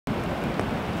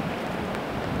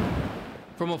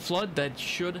From a flood that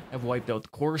should have wiped out the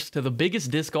course to the biggest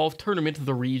disc golf tournament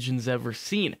the region's ever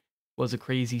seen, was a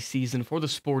crazy season for the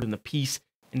sport and the Peace.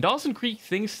 In Dawson Creek,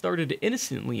 things started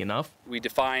innocently enough. We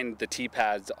defined the tee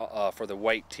pads for the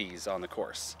white tees on the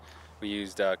course. We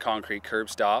used concrete curb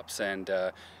stops and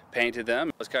painted them.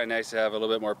 It was kind of nice to have a little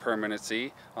bit more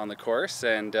permanency on the course,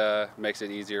 and makes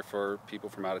it easier for people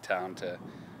from out of town to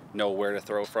know where to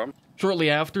throw from.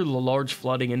 Shortly after, the large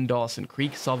flooding in Dawson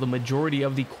Creek saw the majority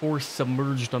of the course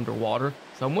submerged underwater.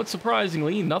 Somewhat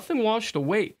surprisingly, nothing washed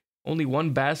away. Only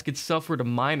one basket suffered a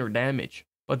minor damage.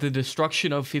 But the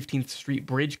destruction of 15th Street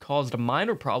Bridge caused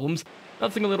minor problems,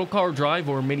 nothing a little car drive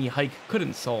or mini hike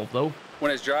couldn't solve though. When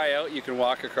it's dry out, you can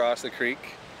walk across the creek,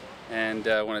 and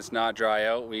when it's not dry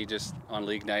out, we just, on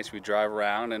league nights, we drive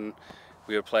around and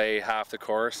we would play half the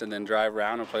course and then drive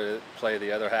around and play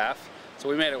the other half. So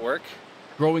we made it work.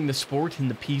 Growing the sport in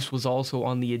the Peace was also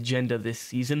on the agenda this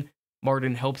season.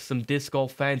 Martin helped some disc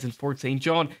golf fans in Fort St.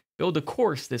 John build a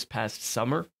course this past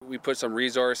summer. We put some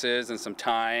resources and some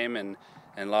time and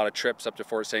a lot of trips up to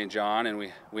Fort St. John, and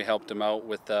we helped them out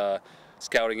with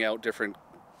scouting out different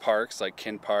parks like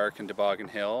Kin Park and Toboggan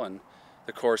Hill, and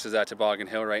the course is at Toboggan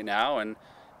Hill right now. And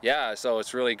yeah, so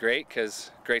it's really great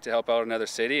great to help out another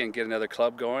city and get another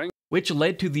club going. Which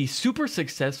led to the super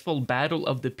successful Battle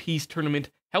of the Peace tournament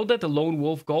held at the Lone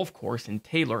Wolf Golf Course in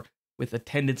Taylor, with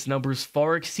attendance numbers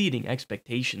far exceeding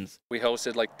expectations. We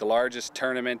hosted like the largest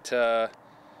tournament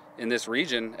in this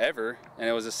region ever, and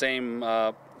it was the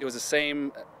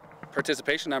same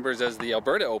participation numbers as the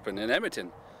Alberta Open in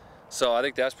Edmonton. So I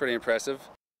think that's pretty impressive.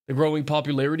 The growing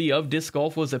popularity of disc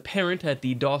golf was apparent at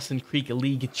the Dawson Creek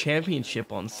League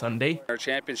Championship on Sunday. Our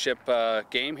championship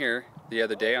game here the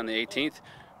other day on the 18th,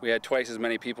 we had twice as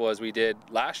many people as we did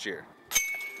last year.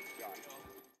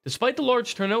 Despite the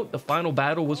large turnout, the final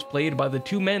battle was played by the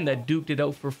two men that duked it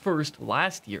out for first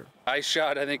last year. I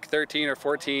shot, I think, 13 or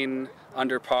 14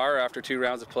 under par after 2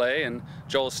 rounds of play, and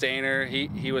Joel Stainer,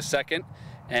 he was second.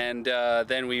 And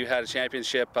then we had a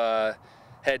championship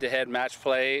head-to-head match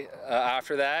play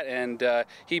after that, and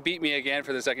he beat me again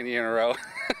for the second year in a row.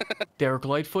 Derrick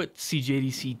Lightfoot,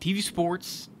 CJDC-TV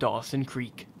Sports, Dawson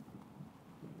Creek.